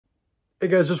Hey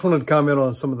guys, just wanted to comment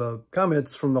on some of the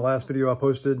comments from the last video I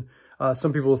posted.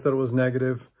 Some people said it was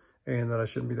negative and that I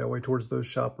shouldn't be that way towards those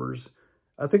shoppers.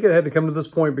 I think it had to come to this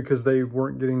point because they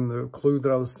weren't getting the clue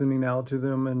that I was sending out to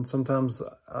them. And sometimes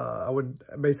I would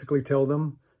basically tell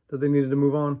them that they needed to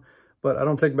move on, but I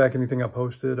don't take back anything I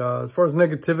posted. As far as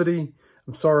negativity,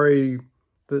 I'm sorry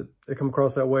that it come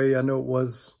across that way. I know it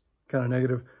was kind of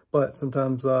negative, but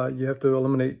sometimes you have to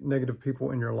eliminate negative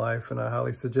people in your life, and I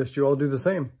highly suggest you all do the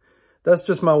same. That's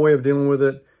just my way of dealing with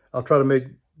it. I'll try to make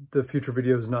the future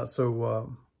videos not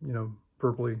so,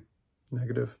 verbally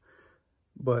negative.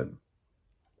 But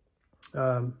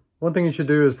one thing you should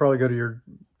do is probably go to your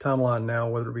timeline now,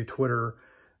 whether it be Twitter,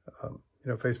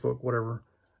 Facebook, whatever.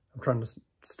 I'm trying to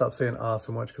stop saying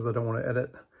so much because I don't want to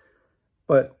edit.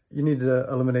 But you need to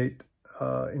eliminate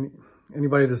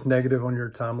anybody that's negative on your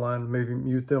timeline. Maybe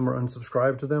mute them or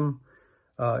unsubscribe to them.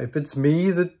 If it's me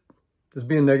that is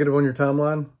being negative on your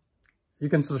timeline, you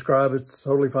can subscribe. It's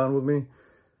totally fine with me.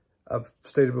 I've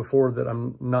stated before that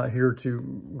I'm not here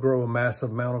to grow a massive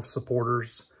amount of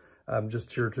supporters. I'm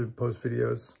just here to post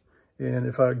videos. And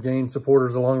if I gain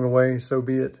supporters along the way, so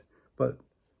be it. But,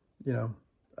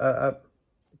 I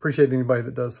appreciate anybody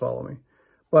that does follow me.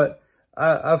 But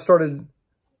I've started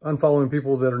unfollowing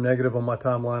people that are negative on my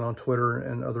timeline on Twitter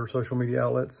and other social media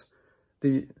outlets.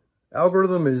 The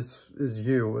algorithm is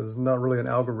not really an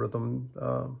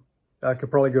algorithm. I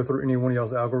could probably go through any one of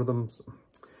y'all's algorithms.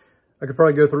 I could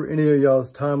probably go through any of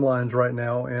y'all's timelines right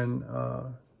now, and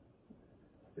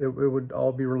it would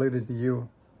all be related to you.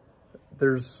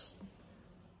 There's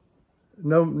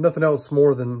nothing else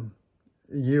more than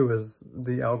you as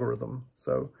the algorithm.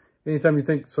 So anytime you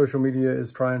think social media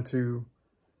is trying to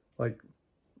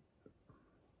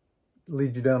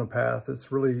lead you down a path,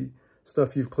 it's really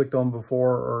stuff you've clicked on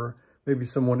before, or maybe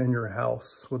someone in your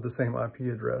house with the same IP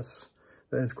address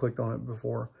that has clicked on it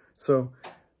before. So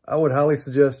I would highly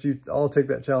suggest you all take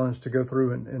that challenge to go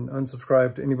through and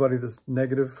unsubscribe to anybody that's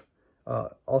negative.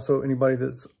 Also, anybody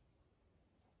that's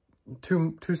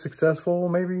too successful,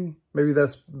 maybe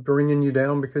that's bringing you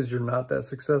down because you're not that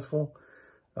successful.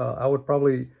 I would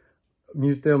probably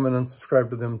mute them and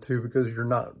unsubscribe to them too, because you're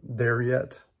not there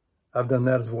yet. I've done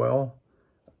that as well.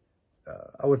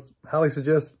 I would highly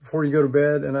suggest before you go to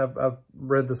bed, and I've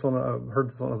heard this on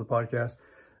other podcasts,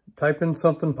 type in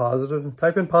something positive,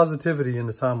 type in positivity in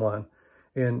the timeline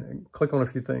and click on a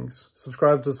few things.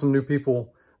 Subscribe to some new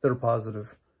people that are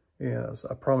positive. And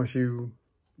I promise you,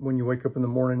 when you wake up in the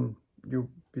morning, you'll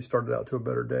be started out to a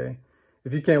better day.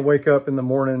 If you can't wake up in the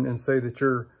morning and say that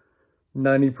you're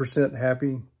 90%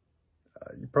 happy,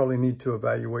 you probably need to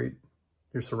evaluate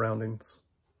your surroundings.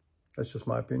 That's just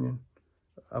my opinion.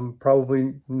 I'm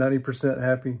probably 90%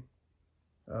 happy,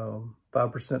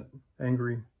 5%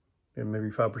 angry, and maybe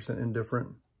 5% indifferent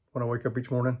when I wake up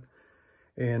each morning.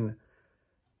 And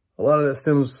a lot of that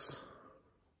stems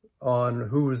on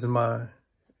who's in my,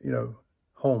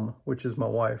 home, which is my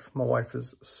wife. My wife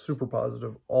is super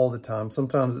positive all the time.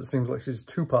 Sometimes it seems like she's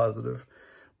too positive,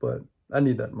 but I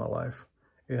need that in my life,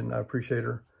 and I appreciate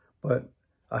her. But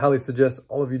I highly suggest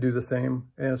all of you do the same.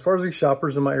 And as far as these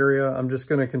shoppers in my area, I'm just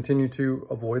going to continue to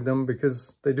avoid them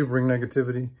because they do bring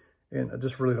negativity, and I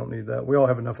just really don't need that. We all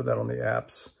have enough of that on the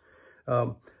apps.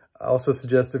 I also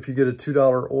suggest if you get a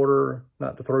 $2 order,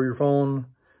 not to throw your phone,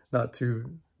 not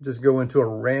to just go into a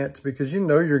rant, because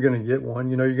you're going to get one.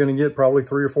 You're going to get probably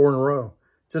 3 or 4 in a row.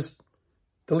 Just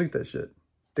delete that shit.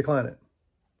 Decline it.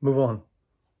 Move on.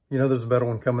 There's a better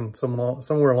one coming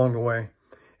somewhere along the way.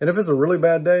 And if it's a really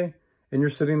bad day and you're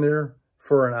sitting there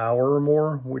for an hour or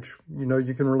more, which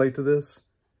you can relate to this,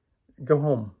 go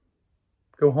home.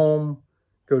 Go home.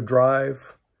 Go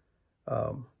drive.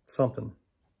 Something.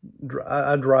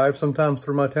 I drive sometimes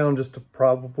through my town just to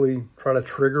probably try to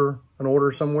trigger an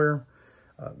order somewhere,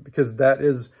 because that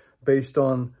is based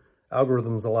on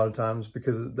algorithms a lot of times,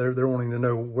 because they're wanting to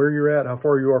know where you're at, how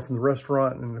far you are from the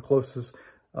restaurant, and the closest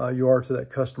you are to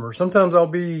that customer. Sometimes I'll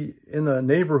be in the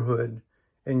neighborhood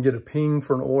and get a ping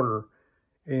for an order,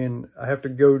 and I have to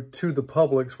go to the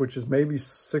Publix, which is maybe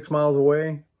 6 miles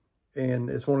away, and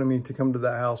it's wanting me to come to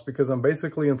that house because I'm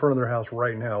basically in front of their house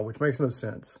right now, which makes no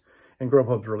sense. And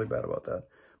Grubhub's really bad about that,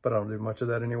 but I don't do much of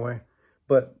that anyway.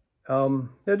 But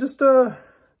yeah, just have a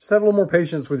little more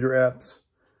patience with your apps.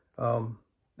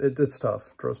 It's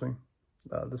tough, trust me.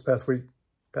 This past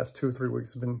 2 or 3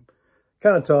 weeks have been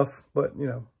kind of tough, but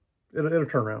it'll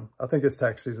turn around. I think it's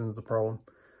tax season is the problem.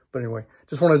 But anyway,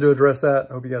 just wanted to address that.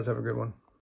 I hope you guys have a good one.